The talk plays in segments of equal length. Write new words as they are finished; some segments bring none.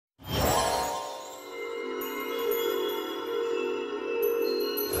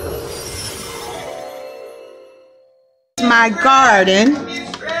my garden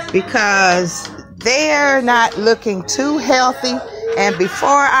because they're not looking too healthy. And before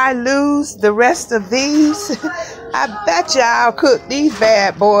I lose the rest of these, I bet you I'll cook these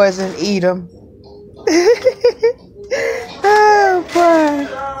bad boys and eat them. Oh boy.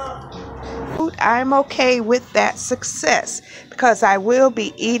 I'm okay with that success because I will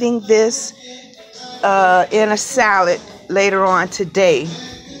be eating this in a salad later on today.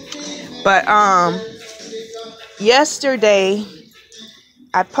 But yesterday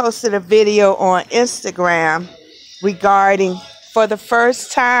I posted a video on Instagram regarding, for the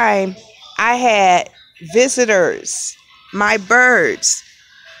first time, I had visitors, my birds.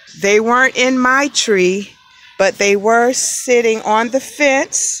 They weren't in my tree, but they were sitting on the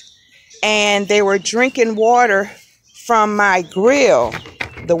fence and they were drinking water from my grill,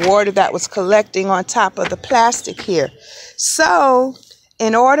 the water that was collecting on top of the plastic here. So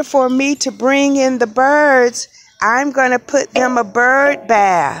in order for me to bring in the birds, I'm going to put them a bird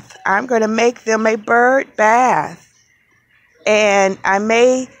bath. I'm going to make them a bird bath. And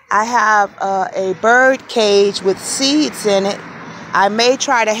I have a bird cage with seeds in it. I may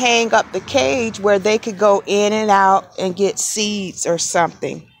try to hang up the cage where they could go in and out and get seeds or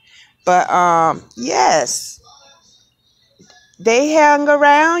something. But yes, they hung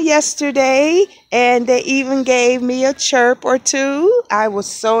around yesterday and they even gave me a chirp or two. I was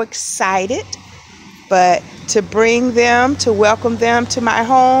so excited. But to bring them, to welcome them to my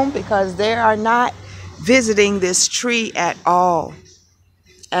home, because they are not visiting this tree at all.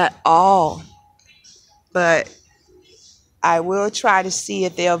 At all. But I will try to see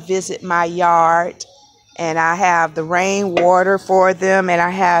if they'll visit my yard. And I have the rainwater for them, and I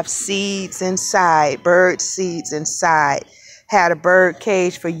have seeds inside, bird seeds inside. Had a bird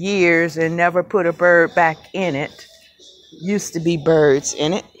cage for years and never put a bird back in it. Used to be birds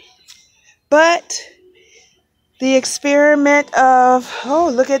in it. But the experiment of,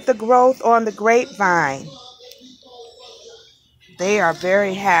 oh, look at the growth on the grapevine. They are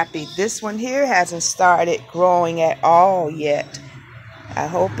very happy. This one here hasn't started growing at all yet. I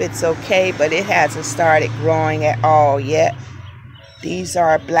hope it's okay, but it hasn't started growing at all yet. These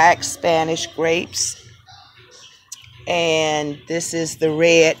are black Spanish grapes. And this is the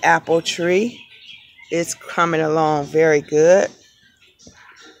red apple tree. It's coming along very good.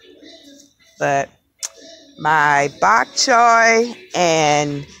 But my bok choy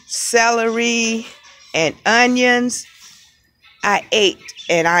and celery and onions, I ate,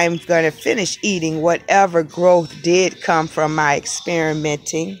 and I'm going to finish eating whatever growth did come from my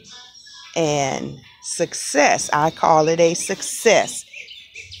experimenting and success. I call it a success.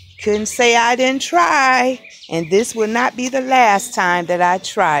 Couldn't say I didn't try, and this will not be the last time that I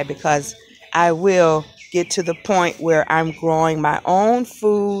try, because I will get to the point where I'm growing my own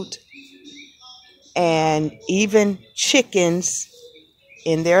food. And even chickens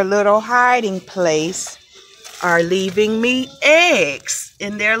in their little hiding place are leaving me eggs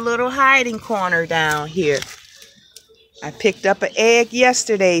in their little hiding corner down here. I picked up an egg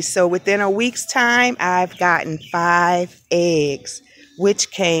yesterday, so within a week's time, I've gotten 5 eggs.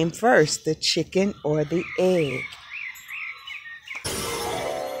 Which came first, the chicken or the egg?